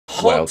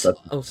Well, Hot.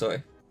 Oh,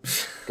 sorry.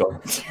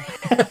 God.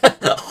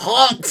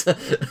 Hot.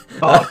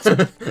 Hot.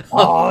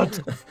 Hot.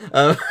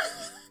 Um,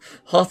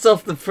 hot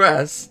off the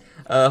press.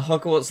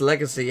 Hogwarts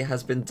Legacy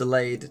has been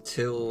delayed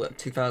till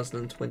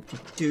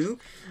 2022,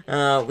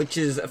 which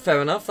is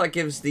fair enough. That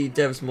gives the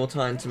devs more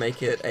time to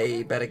make it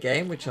a better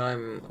game, which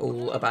I'm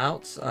all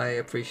about. I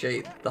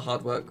appreciate the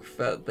hard work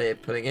that they're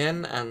putting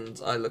in,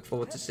 and I look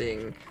forward to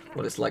seeing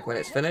what it's like when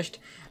it's finished.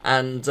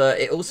 And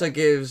it also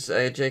gives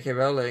J.K.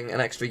 Rowling an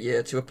extra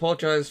year to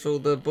apologise for all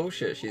the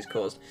bullshit she's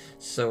caused.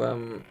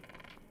 So,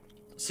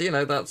 you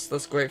know,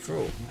 that's great for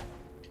all.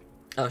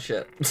 Oh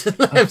shit!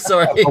 I'm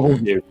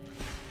sorry.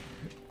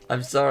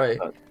 I'm sorry.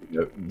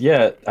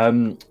 Yeah,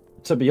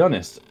 to be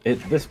honest, at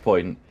this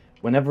point,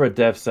 whenever a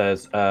dev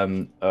says, I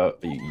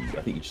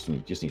think you just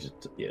need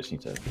to, there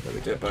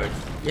we Do it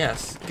both.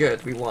 Yes,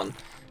 good, we won.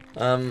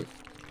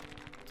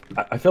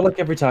 I feel like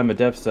every time a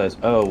dev says,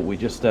 "Oh, we're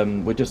just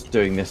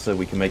doing this so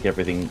we can make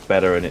everything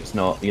better, and it's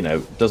not, you know,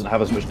 doesn't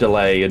have as much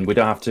delay, and we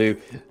don't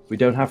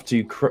have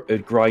to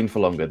grind for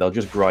longer." They'll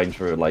just grind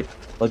through, like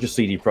they'll just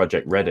CD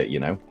Projekt Reddit, you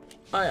know.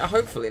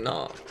 Hopefully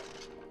not.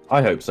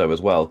 I hope so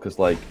as well, because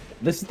like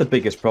this is the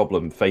biggest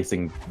problem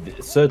facing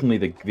certainly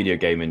the video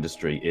game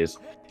industry is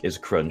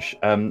crunch,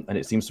 and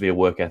it seems to be a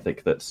work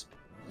ethic that's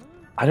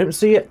I don't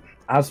see it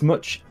as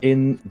much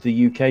in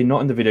the UK,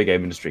 not in the video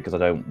game industry because I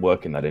don't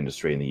work in that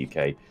industry in the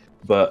UK,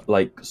 but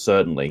like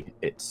certainly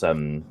it's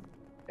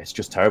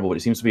just terrible. But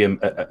it seems to be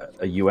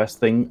a US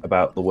thing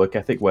about the work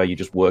ethic where you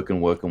just work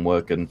and work and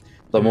work, and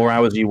the more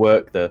hours you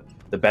work, the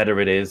better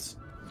it is.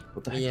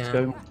 What the heck is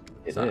going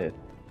on here?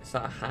 Is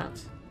that a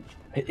hat?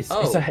 It's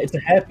a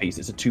hairpiece.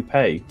 It's a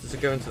toupee. Does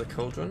it go into the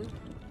cauldron?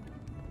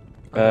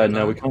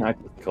 No, we can't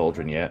activate the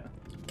cauldron yet.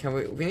 Can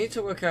we? We need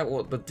to work out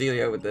what the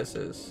dealio with this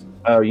is.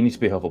 Oh, you need to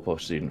be a Hufflepuff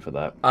student for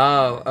that.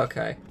 Oh,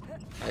 okay.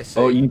 I see.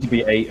 Oh, you need to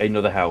be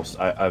another house.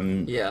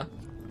 Yeah,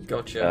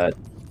 gotcha.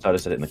 I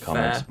just said it in the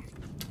comments. Fair.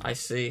 I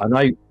see. And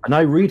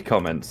I read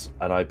comments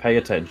and I pay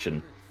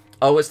attention.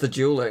 Oh, it's the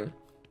dueling.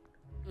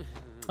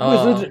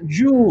 Wizard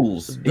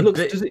Jules. He looks.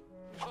 The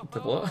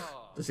what?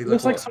 Does he look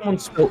looks like someone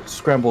spilt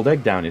scrambled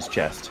egg down his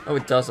chest. Oh,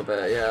 it does a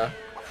bit, yeah.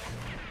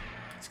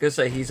 I was gonna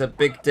say he's a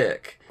big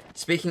dick.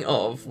 Speaking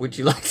of, would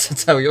you like to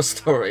tell your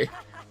story?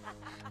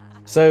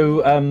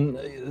 So,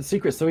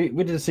 secret. So we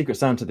did a Secret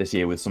Santa this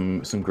year with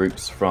some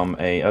groups from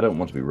a. I don't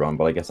want to be wrong,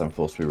 but I guess I'm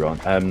forced to be wrong.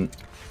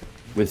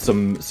 With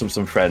some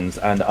friends,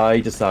 and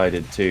I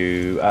decided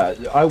to.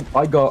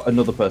 I got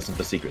another person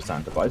for Secret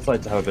Santa, but I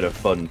decided to have a bit of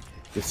fun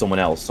with someone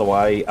else. So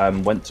I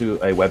went to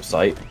a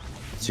website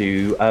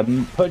to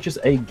purchase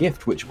a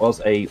gift, which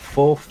was a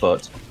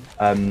 4-foot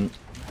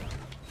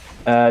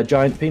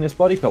giant penis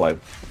body pillow,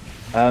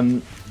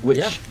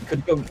 which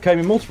came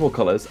in multiple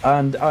colours,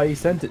 and I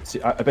sent it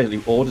to. I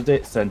basically ordered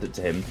it, sent it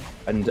to him,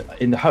 and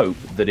in the hope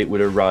that it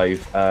would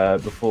arrive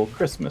before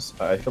Christmas.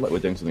 I feel like we're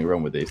doing something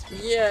wrong with these.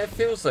 Yeah, it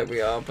feels like we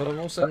are, but I'm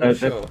also not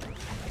sure.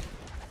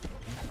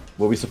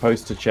 Were we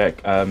supposed to check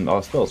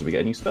our spells? Did we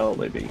get a new spell,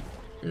 maybe?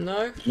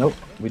 No. Nope,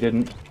 we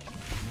didn't.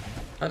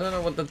 I don't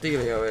know what the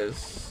dealio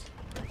is.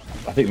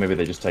 I think maybe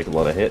they just take a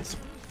lot of hits.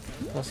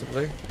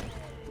 Possibly.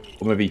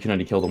 Or maybe you can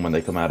only kill them when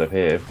they come out of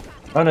here.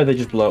 Oh no, they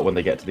just blow up when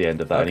they get to the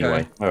end of that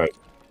anyway. Alright.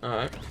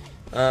 Alright.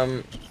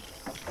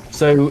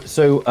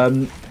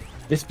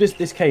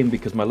 This came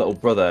because my little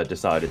brother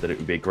decided that it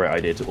would be a great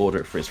idea to order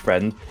it for his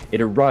friend. It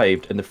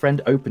arrived and the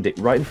friend opened it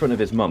right in front of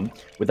his mum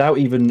without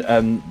even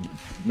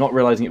not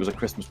realizing it was a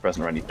Christmas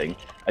present or anything,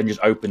 and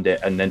just opened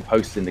it and then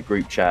posted in the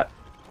group chat,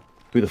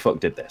 "Who the fuck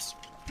did this?"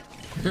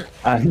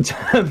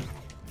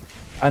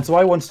 And so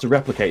I wanted to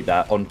replicate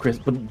that on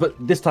but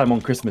this time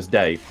on Christmas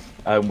Day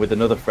with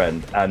another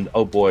friend, and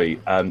oh boy,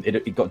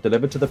 it got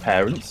delivered to the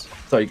parents.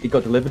 Sorry, it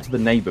got delivered to the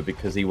neighbor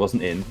because he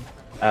wasn't in,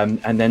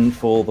 and then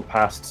for the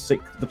past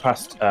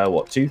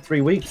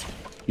 2-3 weeks,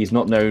 he's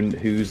not known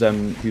who's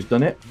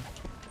done it.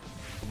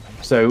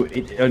 So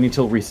only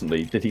until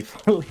recently did he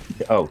finally.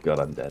 Oh god,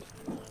 I'm dead.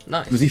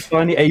 Nice. Was he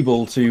finally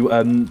able to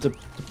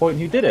point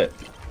who did it?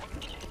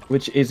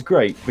 Which is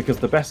great, because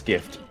the best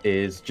gift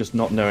is just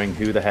not knowing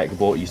who the heck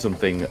bought you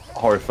something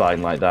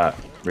horrifying like that,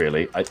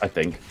 really, I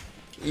think.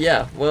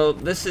 Yeah, well,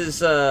 this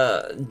is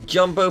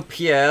Jumbo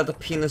Pierre, the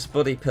penis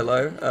body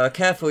pillow.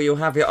 Careful, you'll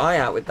have your eye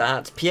out with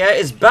that. Pierre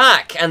is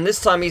back, and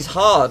this time he's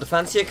hard.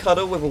 Fancy a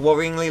cuddle with a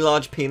worryingly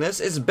large penis?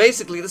 It's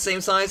basically the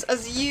same size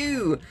as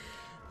you!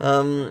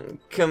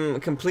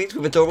 Complete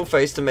with adorable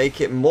face to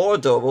make it more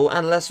adorable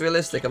and less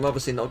realistic. I'm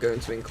obviously not going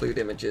to include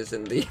images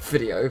in the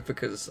video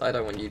because I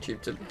don't want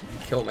YouTube to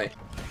kill me.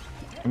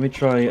 Let me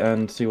try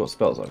and see what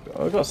spells I've got.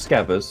 I've got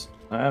Scabbers.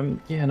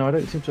 Yeah, no, I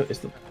don't seem to.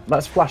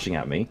 That's flashing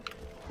at me,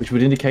 which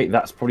would indicate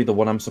that's probably the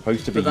one I'm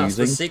supposed to be using. But that's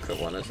the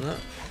secret one, isn't it?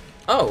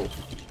 Oh,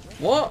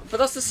 what? But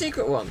that's the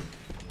secret one.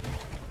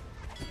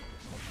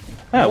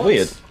 Ah,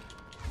 weird.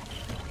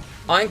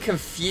 I'm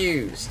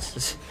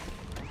confused.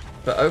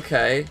 But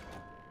okay.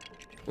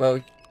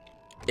 Well,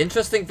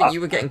 interesting that you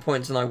were getting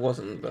points and I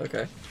wasn't, but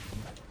okay.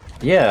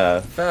 Yeah.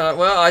 Fair,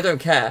 well, I don't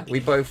care. We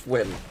both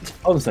win.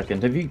 Hold on a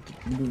second. Have you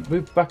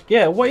moved back?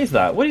 Yeah. What is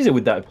that? What is it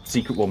with that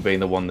secret one being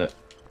the one that?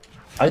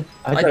 I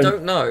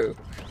don't know.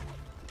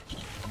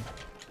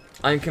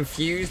 I'm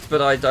confused,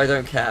 but I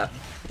don't care.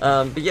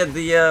 But yeah,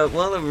 the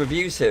one of the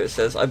reviews here, it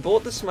says, I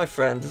bought this for my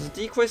friend as a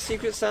decoy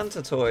Secret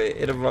Santa toy.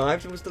 It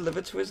arrived and was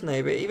delivered to his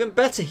neighbour. Even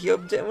better, he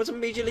opened it and was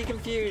immediately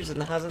confused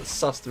and hasn't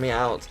sussed me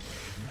out.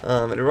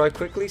 It arrived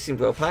quickly, seemed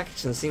well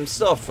packaged, and seemed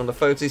soft from the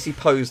photos he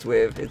posed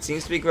with. It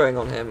seems to be growing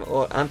on him,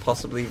 and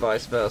possibly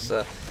vice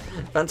versa.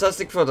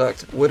 Fantastic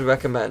product, would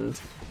recommend.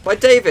 By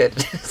David!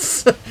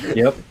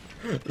 Yep.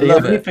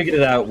 Love He it. figured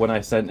it out when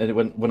I sent it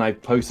when I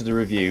posted a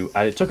review,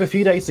 and it took a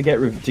few days to get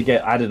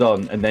added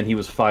on, and then he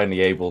was finally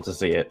able to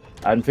see it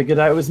and figured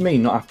out it was me.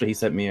 Not after he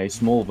sent me a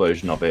small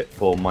version of it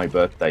for my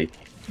birthday.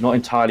 Not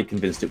entirely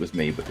convinced it was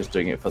me, but just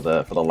doing it for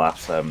the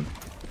laughs. I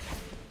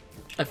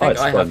think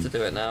I have to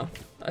do it now.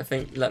 I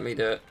think let me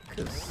do it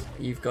because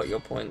you've got your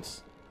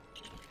points.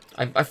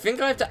 I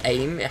think I have to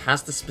aim. It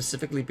has to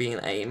specifically be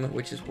an aim,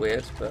 which is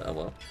weird, but oh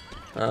well.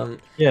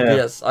 Yeah.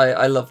 Yes,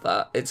 I love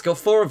that. It's got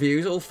 4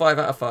 reviews, all 5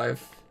 out of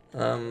 5.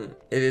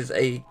 It is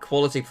a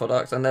quality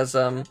product, and there's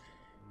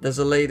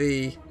a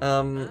lady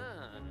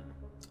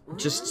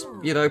just,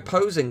 you know,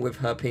 posing with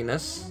her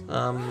penis,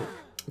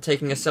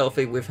 taking a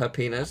selfie with her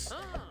penis,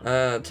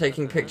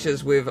 taking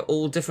pictures with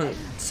all different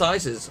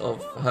sizes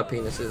of her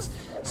penises.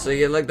 So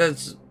yeah, like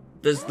there's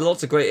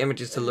lots of great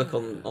images to look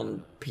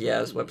on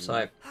Pierre's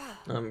website.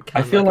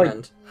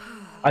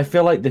 I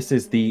feel like this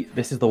is the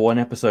one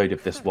episode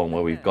of this one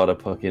where we've got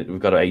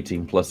to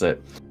 18 plus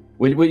it.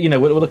 We're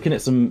looking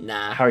at some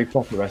Harry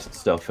Potter-esque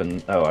stuff,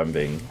 and I'm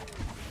being.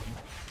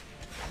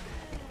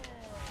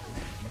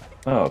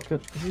 Oh,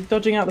 good. Is he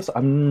dodging out this?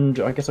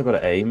 I guess I've got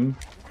to aim.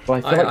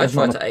 But I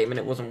tried to aim and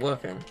it wasn't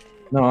working.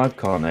 No, I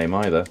can't aim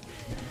either.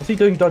 What's he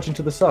doing dodging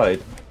to the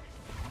side?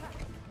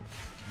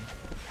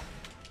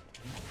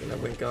 You know,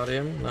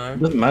 Wingardium? No. It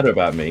doesn't matter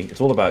about me.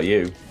 It's all about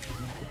you.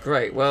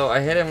 Great. Well,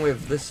 I hit him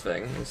with this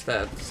thing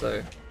instead,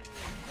 so...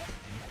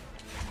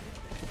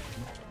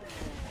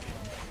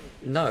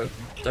 No,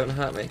 don't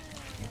hurt me.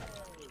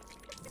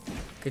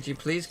 Could you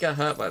please get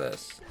hurt by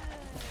this?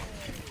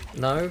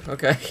 No?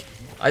 Okay.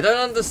 I don't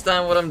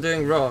understand what I'm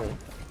doing wrong.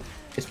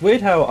 It's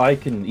weird how I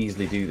can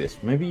easily do this.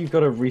 Maybe you've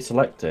got to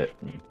reselect it.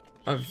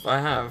 I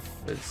have.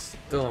 It's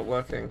still not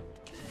working.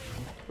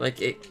 Like,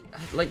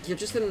 you're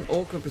just in an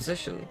awkward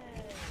position.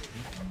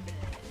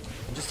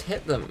 Just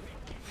hit them.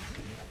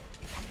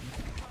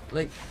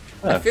 Like,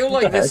 I feel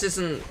like this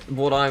isn't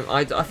what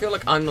I feel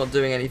like I'm not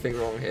doing anything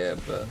wrong here,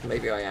 but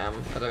maybe I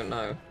am. I don't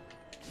know.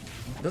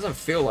 It doesn't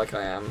feel like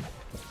I am.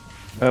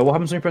 What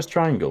happens when you press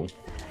triangle?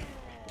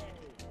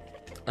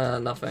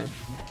 Nothing.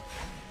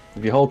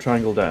 If you hold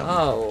triangle down.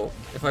 Oh,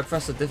 if I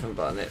press a different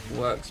button, it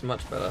works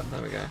much better.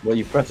 There we go. What are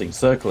you pressing?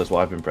 Circle is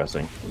what I've been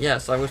pressing.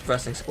 Yes, I was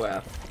pressing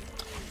square.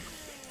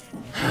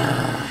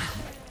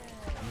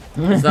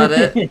 Is that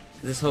it?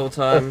 This whole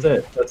time?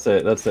 That's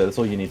it. That's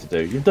all you need to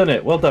do. You've done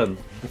it. Well done.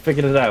 You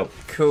figured it out.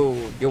 Cool.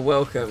 You're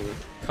welcome.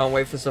 Can't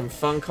wait for some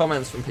fun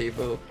comments from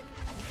people.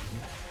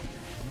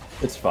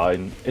 It's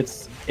fine.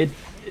 It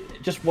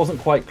just wasn't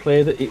quite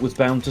clear that it was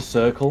bound to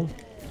circle.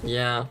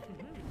 Yeah.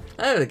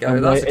 There we go.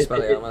 That's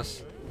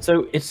Expelliarmus.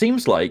 So it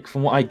seems like,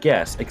 from what I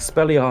guess,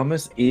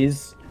 Expelliarmus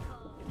is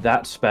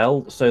that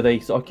spell. So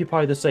they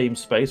occupy the same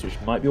space, which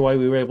might be why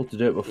we were able to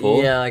do it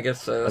before. Yeah, I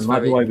guess so. That's and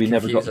might be why we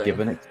confusing. never got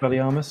given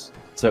Expelliarmus.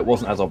 So it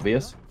wasn't as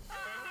obvious.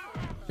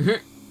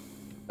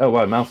 Oh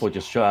wow, Malfoy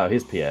just shot out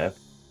his Pierre.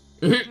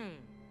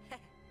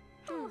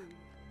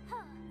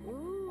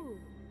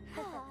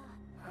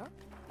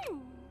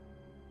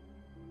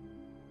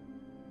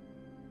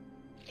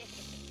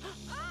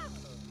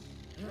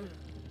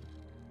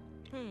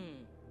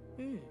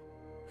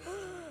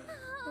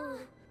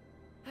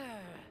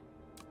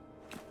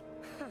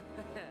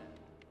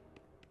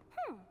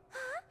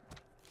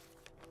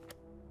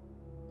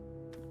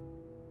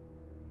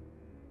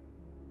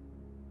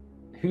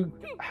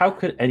 How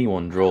could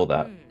anyone draw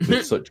that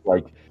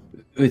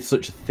with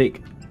such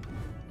thick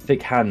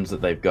hands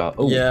that they've got?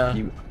 Oh yeah.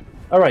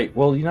 All right.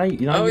 Well, you need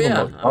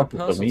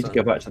to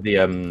go back to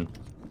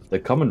the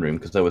common room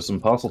because there were some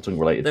Parseltongue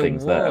related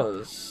things there.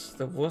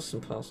 There was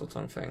some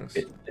Parseltongue things.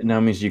 It now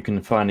means you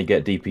can finally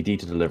get DPD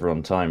to deliver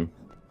on time.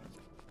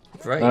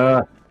 Great.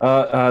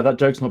 That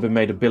joke's not been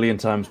made a billion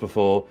times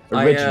before.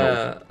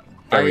 Original.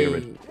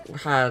 I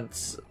had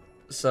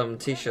some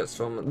t-shirts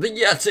from the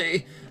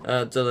Yeti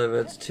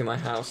delivered to my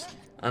house,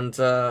 and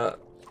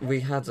we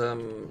had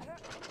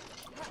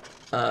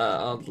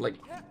our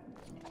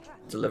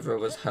deliverer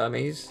was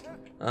Hermes,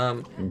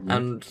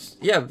 and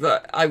yeah,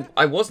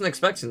 I wasn't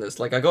expecting this.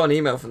 Like, I got an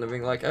email from them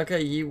being like,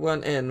 okay, you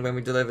weren't in when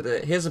we delivered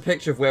it. Here's a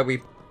picture of where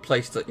we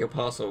placed your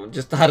parcel, and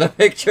just had a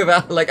picture of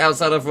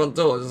outside our front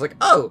door. It was like,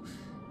 oh,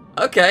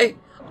 okay.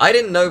 I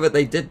didn't know that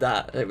they did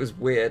that. It was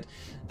weird.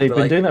 They've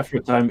been doing that for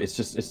a time. It's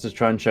to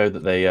try and show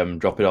that they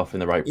drop it off in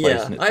the right place.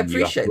 Yeah, and it's I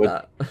appreciate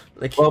that.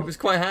 It was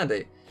quite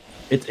handy.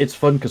 It's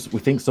fun because we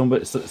think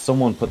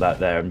someone put that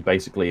there, and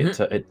basically it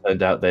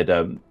turned out they'd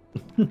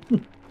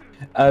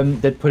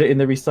they'd put it in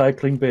the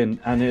recycling bin,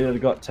 and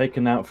it got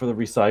taken out for the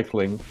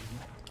recycling.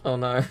 Oh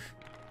no.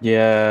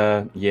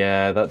 Yeah,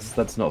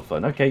 that's not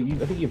fun. Okay,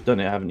 I think you've done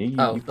it, haven't you?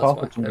 You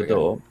parked on the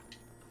door.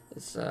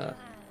 It's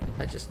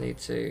I just need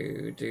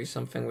to do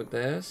something with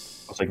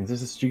this. I was like, is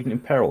this a student in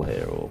peril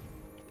here, or?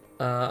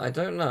 I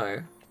don't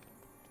know.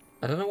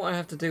 I don't know what I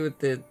have to do with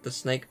the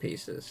snake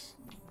pieces.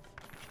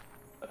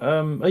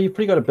 Oh, you've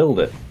pretty got to build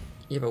it.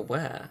 Yeah, but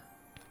where?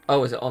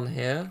 Oh, is it on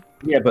here?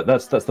 Yeah, but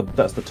that's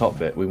the top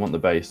bit. We want the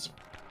base.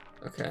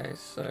 Okay,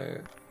 so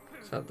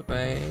is that the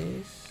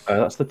base?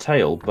 That's the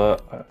tail,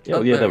 but yeah,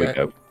 Oh, yeah, there we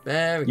go.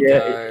 There we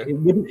go.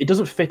 It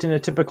doesn't fit in a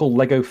typical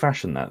Lego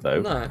fashion, that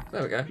though. No,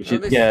 there we go.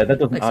 Yeah, that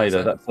doesn't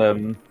either. That's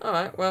All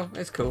right, well,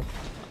 it's cool.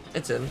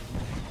 It's in.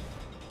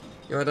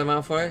 You right there,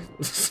 Malfoy?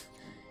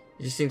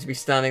 You just seem to be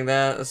standing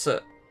there.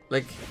 So,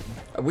 like,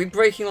 are we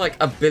breaking like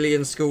 1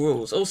 billion school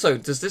rules? Also,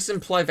 does this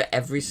imply that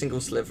every single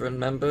Slytherin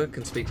member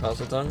can speak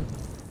Parseltongue?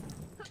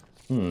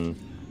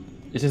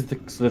 This is the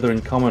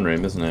Slytherin common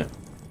room, isn't it?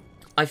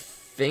 I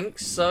think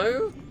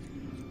so.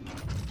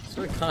 That's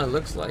what it kind of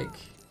looks like.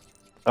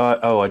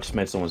 Oh, I just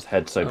made someone's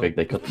head so big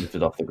they couldn't lift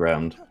it off the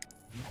ground.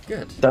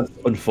 Good. That's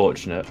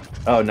unfortunate.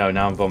 Oh no,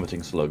 now I'm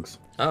vomiting slugs.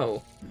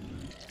 Oh.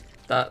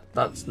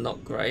 That's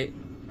not great.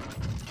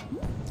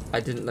 I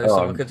didn't know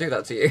someone could do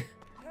that to you.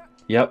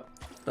 Yep.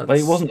 Well,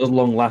 it wasn't as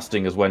long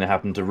lasting as when it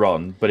happened to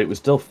Ron, but it was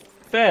still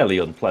fairly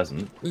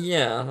unpleasant.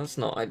 Yeah, that's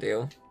not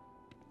ideal.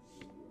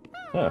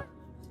 Yeah.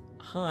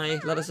 Hi,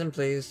 let us in,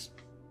 please.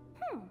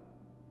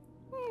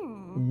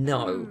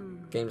 No.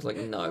 Game's like,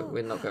 no,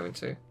 we're not going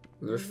to.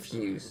 We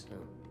refuse.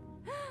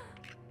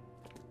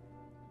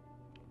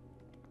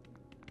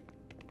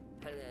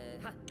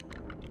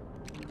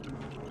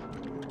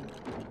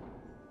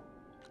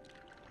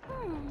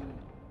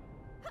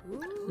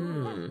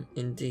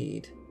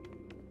 Indeed.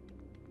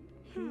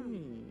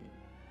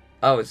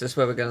 Oh, is this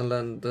where we're going to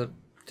learn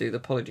do the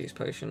Polyjuice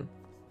potion?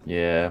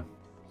 Yeah.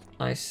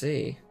 I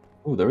see.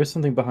 Oh, there is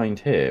something behind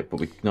here,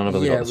 but none of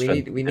us got the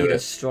strength. we need a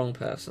strong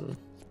person.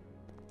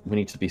 We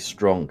need to be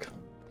strong.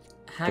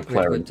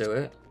 Hagrid would do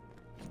it.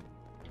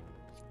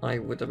 I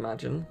would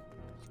imagine.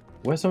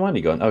 Where's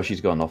Hermione gone? Oh,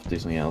 she's gone off to do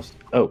something else.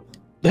 Oh.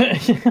 I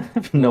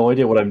have no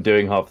idea what I'm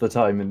doing half the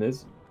time in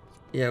this.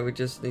 Yeah, we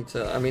just need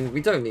to... I mean,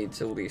 we don't need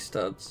all these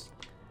studs.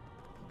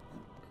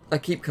 I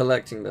keep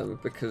collecting them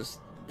because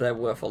they're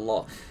worth a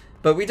lot.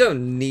 But we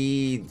don't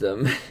need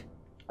them.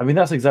 I mean,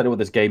 that's exactly what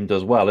this game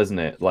does well, isn't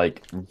it?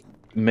 Like,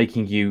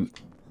 making you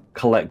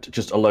collect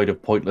just a load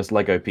of pointless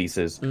Lego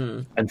pieces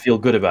and feel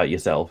good about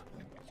yourself.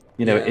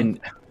 You know,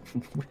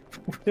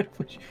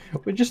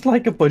 we're just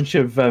like a bunch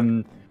of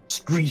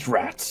street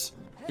rats.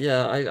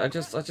 Yeah, I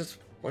just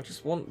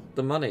want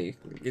the money.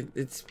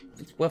 It's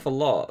worth a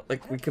lot.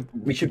 Like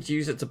we should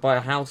use it to buy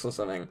a house or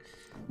something.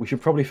 We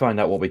should probably find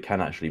out what we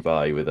can actually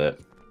buy with it.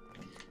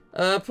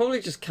 Probably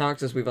just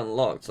characters we've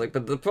unlocked. Like,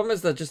 but the problem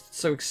is they're just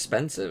so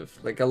expensive.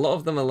 Like, a lot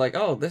of them are like,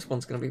 oh, this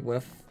one's gonna be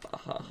worth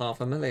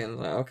 $500,000.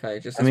 Like, okay,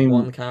 just this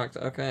one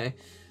character. Okay.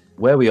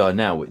 Where we are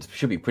now, it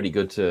should be pretty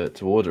good to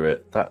order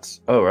it.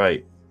 That's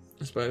right.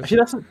 I suppose.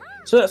 Actually,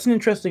 that's an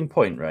interesting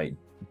point, right?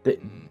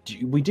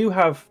 Do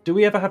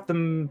we ever have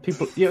them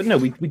people? Yeah, no,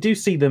 we do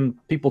see them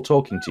people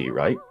talking to you,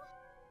 right?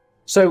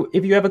 So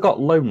if you ever got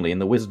lonely in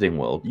the wizarding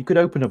world, you could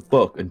open a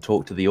book and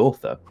talk to the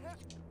author,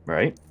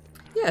 right?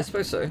 Yeah, I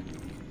suppose so.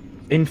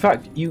 In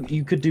fact,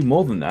 you could do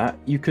more than that.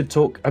 You could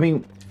talk. I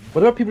mean,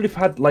 what about people who've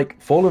had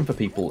like fallen for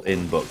people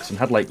in books and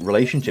had like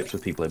relationships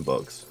with people in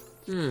books?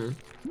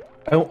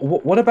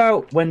 What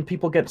about when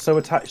people get so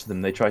attached to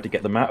them they try to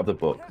get them out of the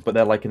book, but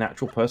they're like an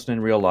actual person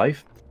in real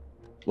life?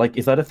 Like,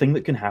 is that a thing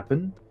that can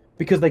happen?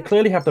 Because they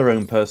clearly have their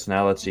own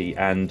personality,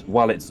 and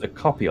while it's a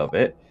copy of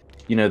it,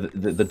 you know,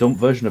 the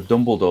version of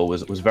Dumbledore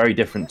was very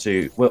different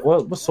to... Well,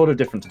 it was sort of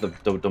different to the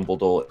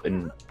Dumbledore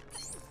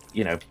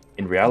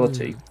in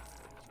reality.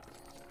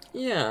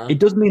 Yeah. It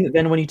does mean that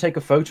then when you take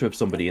a photo of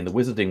somebody in the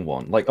wizarding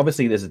one, like,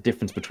 obviously there's a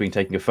difference between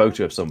taking a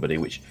photo of somebody,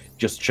 which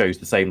just shows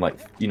the same, like,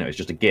 you know, it's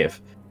just a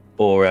GIF,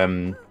 or,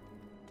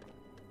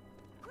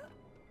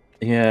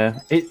 yeah,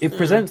 it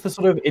presents the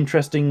sort of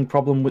interesting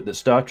problem with that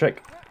Star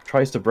Trek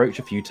tries to broach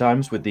a few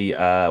times with the,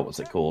 what's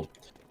it called?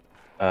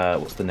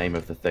 What's the name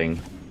of the thing?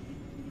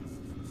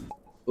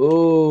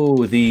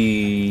 Oh,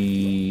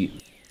 the...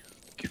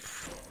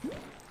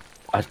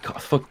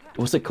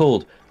 What's it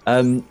called?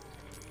 The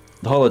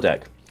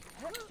holodeck.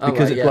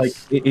 Because it's like,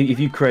 if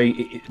you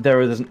create...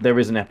 There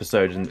is an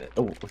episode, and...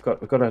 Oh, we've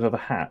got another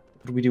hat.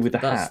 What do we do with the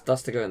hat?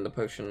 That's to go in the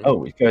potion. Oh,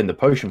 we go in the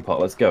potion pot.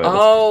 Let's go.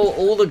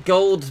 All the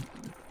gold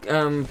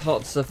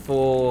pots are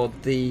for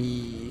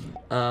the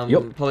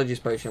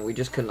Polyjuice potion. We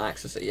just couldn't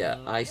access it yet.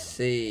 I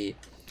see.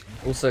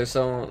 Also,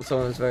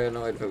 someone's very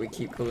annoyed that we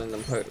keep calling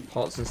them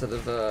pots instead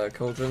of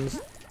cauldrons.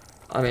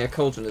 I mean, a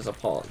cauldron is a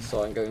pot,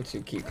 so I'm going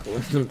to keep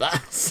calling them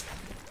that.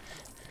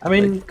 I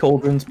mean, like,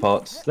 cauldrons,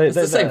 pots. It's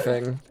the same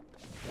thing.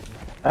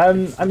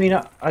 I mean,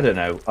 I don't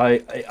know.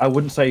 I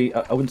wouldn't say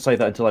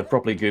that until I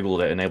properly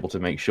Googled it and able to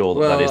make sure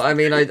that that is. Well, I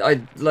mean,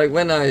 I like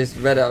when I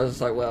read it, I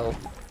was like, well,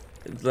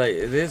 like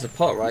it is a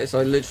pot, right? So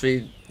I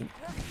literally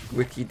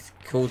wiki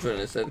cauldron.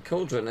 It said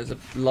cauldron is a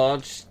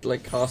large,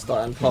 like, cast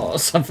iron pot or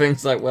something.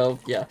 It's like, well,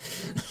 yeah.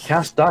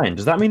 Cast iron.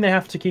 Does that mean they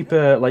have to keep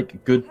a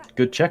like good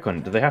check on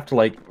it? Do they have to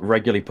like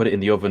regularly put it in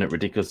the oven at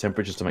ridiculous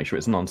temperatures to make sure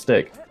it's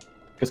non-stick?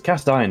 Because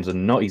cast irons are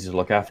not easy to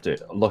look after.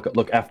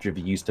 Look after if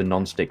you're used to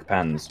non-stick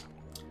pans.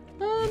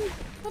 I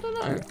don't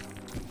know.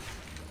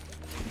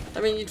 I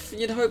mean,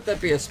 you'd hope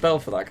there'd be a spell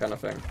for that kind of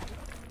thing.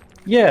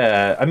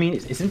 Yeah, I mean,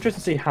 it's interesting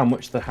to see how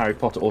much the Harry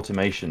Potter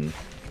automation,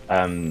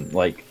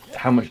 like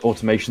how much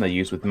automation they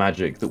use with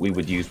magic that we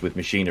would use with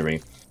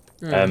machinery.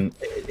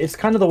 It's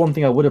kind of the one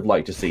thing I would have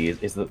liked to see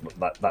is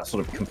that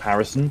sort of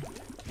comparison.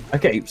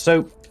 Okay,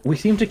 so we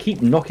seem to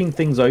keep knocking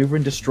things over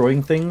and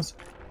destroying things,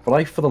 but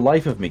I, for the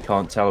life of me,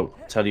 can't tell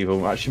you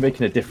if we're actually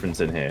making a difference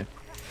in here.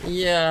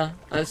 Yeah,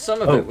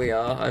 some of it we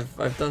are.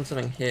 I've done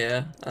something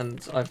here,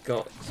 and I've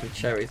got some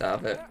cherries out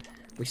of it.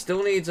 We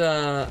still need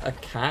a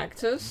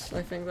cactus,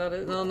 I think that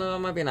is. No, it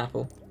might be an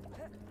apple.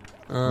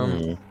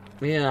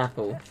 We need an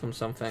apple from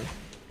something.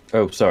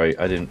 Oh, sorry,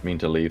 I didn't mean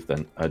to leave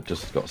then. I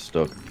just got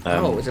stuck.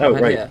 Is it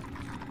right here?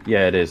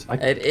 Yeah, it is.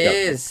 It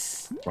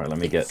is! Right, let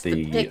me get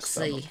the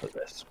pixie. for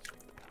this.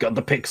 Got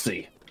the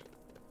pixie.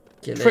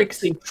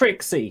 Trixie.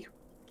 Trixie!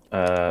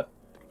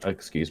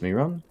 Excuse me,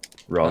 Ron?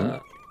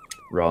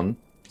 Ron?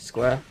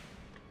 Square.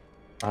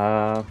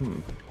 There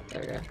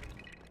we go.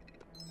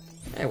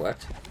 It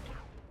worked.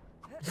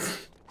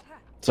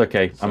 It's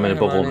okay, I'm in a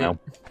bubble now.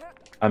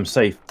 I'm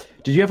safe.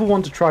 Did you ever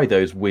want to try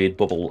those weird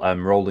bubble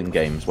rolling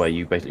games where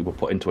you basically were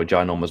put into a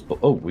ginormous bubble?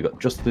 Oh, we got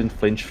Justin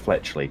Flinch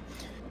Fletchley.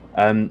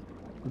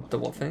 The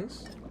what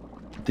things?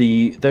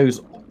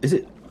 Those, is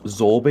it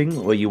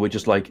zorbing, where you were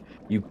just like,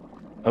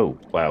 oh,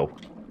 wow.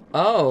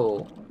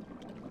 Oh,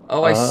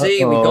 I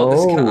see, we got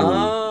this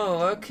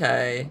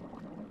okay.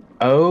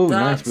 Oh,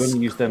 nice, we only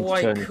use them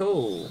to turn... quite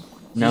cool.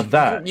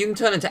 Now You can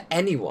turn into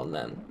anyone,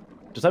 then.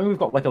 Does that mean we've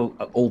got, like,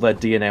 all their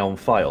DNA on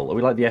file? Are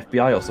we like the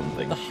FBI or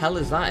something? The hell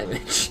is that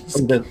image?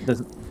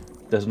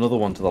 There's another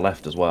one to the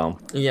left as well.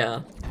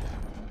 Yeah.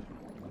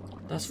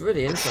 That's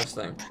really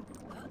interesting.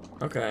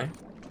 Okay.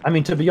 I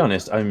mean, to be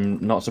honest,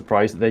 I'm not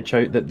surprised that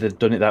they've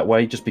done it that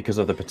way, just because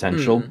of the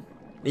potential.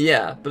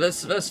 Yeah, but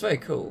that's very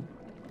cool.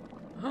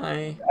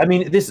 Hi. I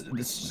mean, this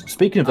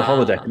speaking of the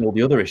holodeck and all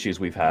the other issues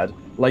we've had,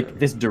 like,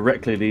 this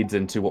directly leads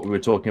into what we were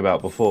talking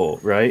about before,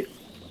 right?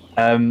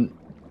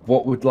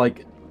 What would,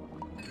 like,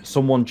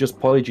 someone just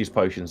polyjuice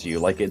potions you?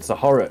 Like, it's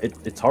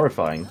it's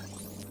horrifying.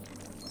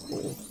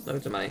 Ooh,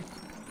 loads of money.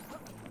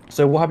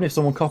 So what happened if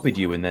someone copied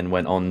you and then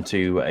went on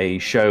to a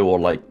show or,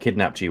 like,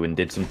 kidnapped you and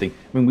did something?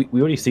 I mean, we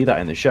already see that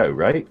in the show,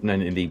 right? And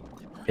then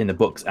in the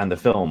books and the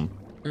film.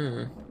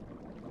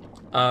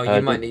 Oh,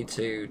 you might need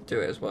to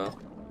do it as well.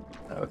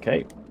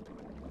 Okay.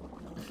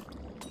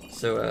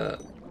 So,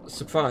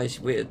 surprise,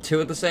 we're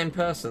two of the same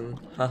person.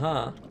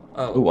 Haha.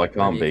 Oh, I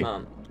can't be.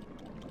 Can't.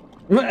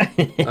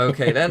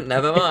 Okay then,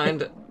 never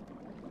mind.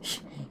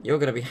 You're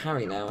gonna be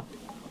Harry now.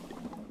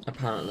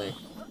 Apparently.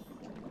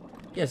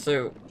 Yeah,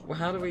 so,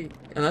 how do we...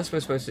 Unless we're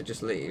supposed to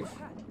just leave.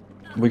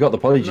 We got the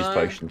polyjuice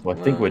potion, so I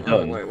think we're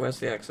done. Wait, where's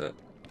the exit?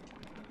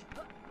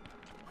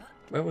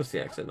 Where was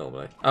the exit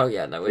normally? Oh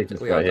yeah, no, we right are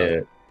done.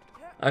 here.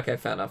 Okay,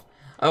 fair enough.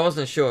 I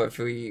wasn't sure if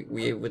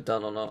we were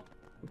done or not.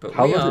 But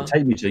How long does it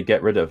take me to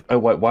get rid of... Oh,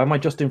 wait, why am I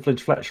Justin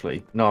Flinch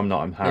Fletchley? No, I'm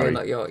not, I'm Harry.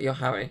 You're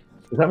Harry.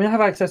 Does that mean I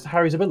have access to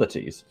Harry's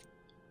abilities?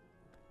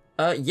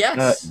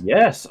 Yes!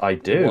 Yes, I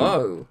do.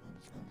 Whoa.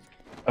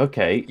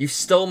 Okay. You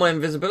stole my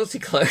invisibility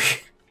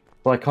cloak.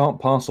 But I can't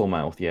parcel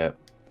mouth yet.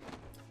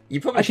 You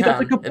probably Actually, can.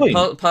 that's a good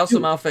point. Parcel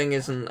mouthing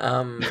isn't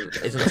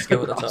a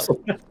skill at the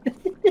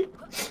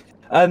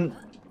top.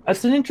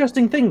 That's an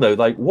interesting thing, though.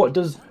 Like, what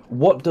does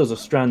a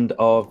strand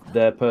of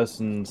their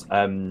person's,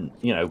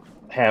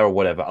 hair or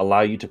whatever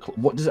allow you to?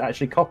 What does it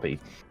actually copy?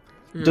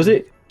 Does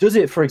it,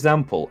 for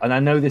example? And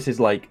I know this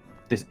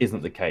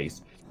isn't the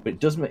case, but it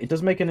does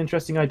make an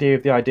interesting idea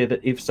of the idea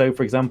that if so,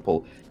 for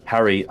example,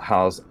 Harry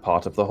has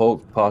part of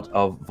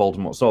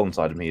Voldemort's soul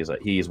inside him.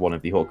 He is one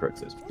of the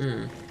Horcruxes.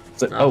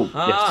 So,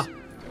 yes,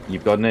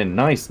 you've gotten in.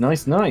 Nice.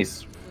 Does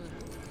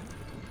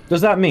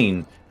that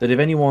mean that if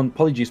anyone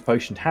polyjuice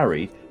potioned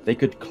Harry, they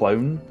could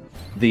clone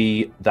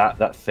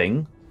that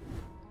thing,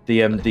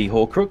 the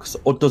Horcrux,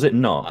 or does it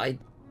not? I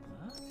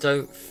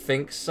don't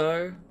think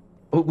so.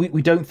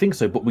 We don't think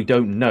so, but we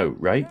don't know,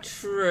 right?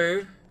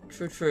 True.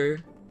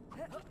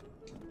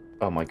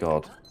 Oh my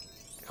god.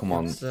 Come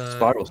on.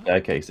 Spiral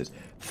staircases.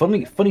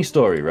 Funny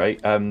story, right?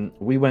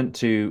 We went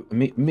to...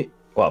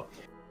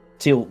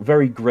 Teal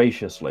very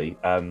graciously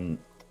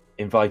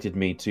invited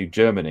me to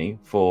Germany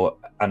for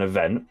an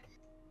event.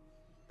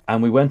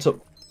 And we went up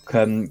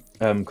Cologne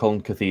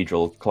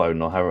Cathedral,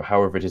 Cologne, or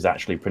however it is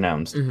actually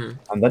pronounced.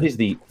 And that is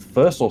the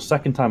first or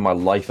second time in my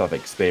life I've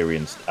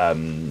experienced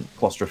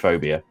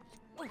claustrophobia.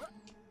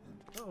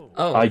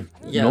 I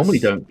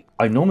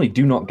normally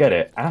do not get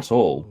it at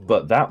all,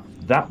 but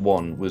that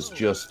one was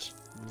just...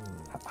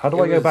 How do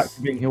I go back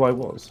to being who I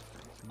was?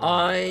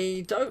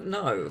 I don't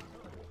know.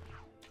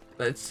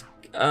 It's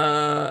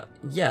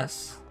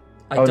yes.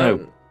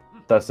 No,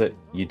 that's it.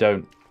 You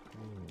don't.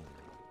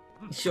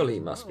 Surely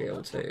you must be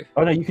able to.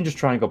 Oh no, you can just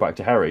try and go back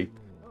to Harry.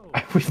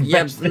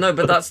 Yeah, no,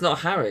 but that's not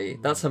Harry.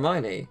 That's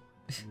Hermione.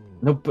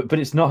 No, but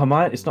it's not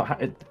Hermione. It's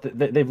not.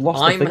 They've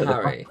lost. I'm the thing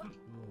Harry.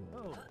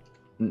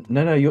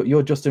 No,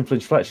 you're Justin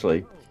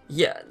Fletchley.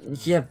 Yeah,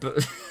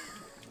 but.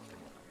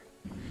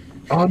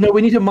 Oh no,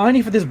 we need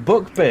Hermione for this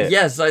book bit.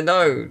 Yes, I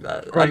know.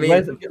 Right, I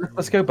mean,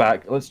 let's go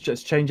back. Let's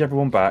just change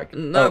everyone back.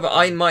 No, but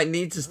I might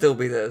need to still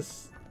be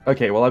this.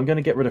 Okay, well I'm going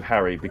to get rid of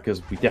Harry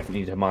because we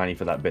definitely need Hermione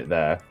for that bit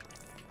there.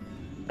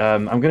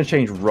 I'm going to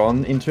change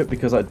Ron into it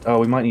because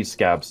we might need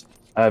Scabs.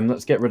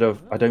 Let's get rid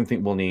of. I don't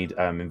think we'll need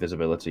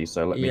invisibility.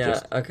 So let me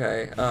just. Yeah.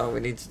 Okay. Oh, we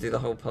need to do the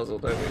whole puzzle,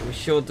 don't we? We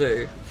sure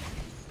do.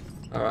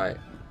 All right.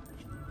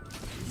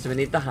 So we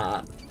need the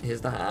hat.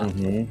 Here's the hat.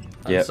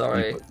 I'm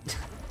sorry.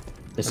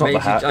 It's not the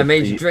hat. I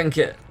made you drink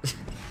it.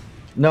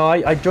 No,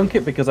 I drank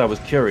it because I was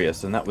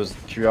curious, and that was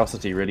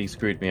curiosity really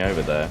screwed me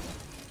over there.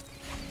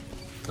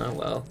 Oh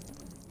well.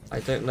 I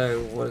don't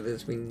know what it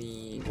is we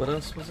need. What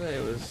else was it?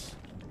 It was.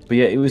 But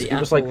yeah, it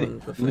was like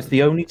it was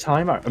the only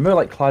time I remember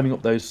like climbing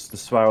up the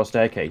spiral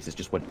staircases.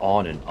 Just went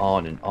on and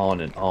on and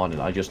on and on,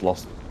 and I just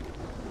lost.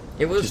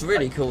 It was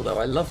really cool though.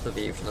 I love the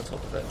view from the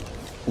top of it.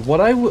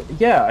 What I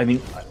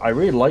mean, I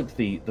really liked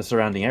the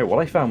surrounding area. What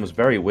I found was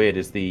very weird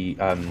is the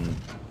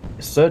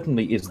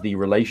certainly is the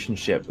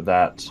relationship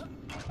that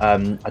I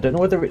don't know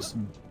whether it's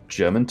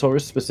German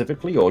tourists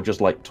specifically or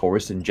just like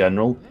tourists in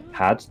general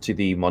had to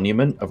the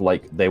monument of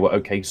like they were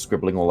okay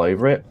scribbling all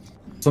over it.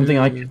 Something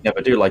I could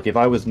never do. Like if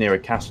I was near a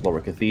castle or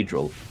a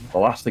cathedral, the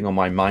last thing on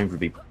my mind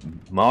would be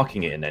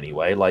marking it in any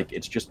way. Like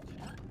it's just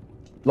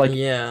like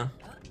yeah.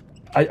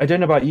 I don't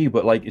know about you,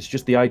 but like it's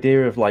just the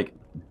idea of like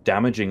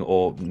damaging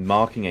or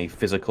marking a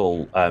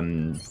physical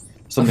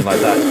something like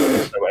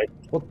that.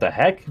 What the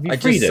heck? Have you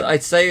freed him? I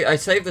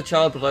saved the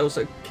child, but I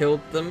also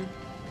killed them.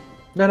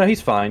 No, he's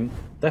fine.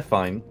 They're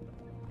fine.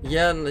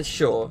 Yeah,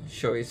 sure,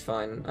 he's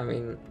fine. I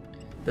mean,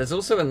 there's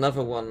also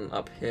another one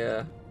up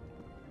here.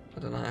 I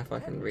don't know if I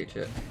can reach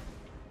it.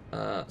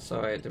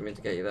 Sorry, I didn't mean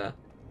to get you there.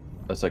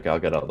 That's okay, I'll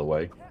get out of the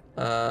way.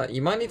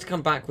 You might need to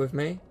come back with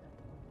me.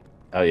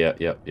 Oh, yeah.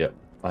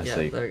 I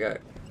see. There we go.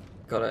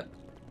 Got it.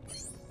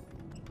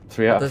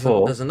 3 out of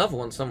 4. There's another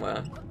one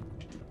somewhere.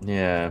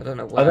 Yeah. I don't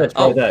know where.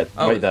 Right there.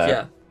 Right there.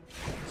 Yeah.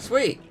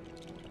 Sweet.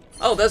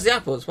 Oh, there's the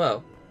apple as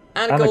well.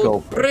 And a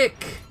gold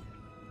brick.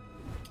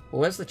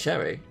 Well, where's the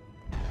cherry?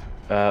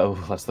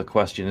 That's the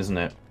question, isn't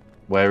it?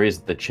 Where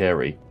is the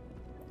cherry?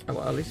 Oh,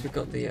 well, at least we've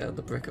got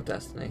the brick of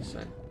destiny, so...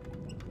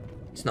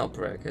 It's not a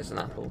brick, it's an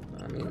apple.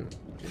 I mean...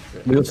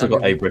 We also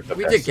got a brick of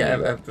destiny. We did get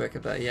a brick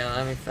of that, yeah,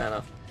 I mean,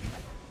 fair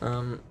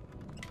enough.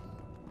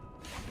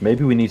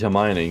 Maybe we need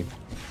Hermione.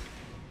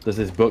 There's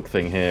this book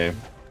thing here.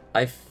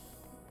 I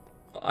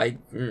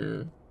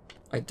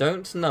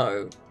don't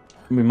know.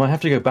 We might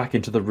have to go back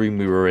into the room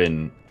we were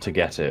in to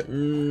get it.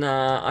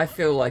 Nah, I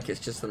feel like it's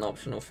just an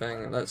optional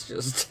thing. Let's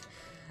just...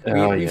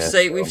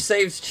 We've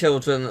saved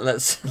children,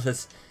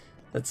 let's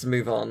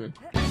move on.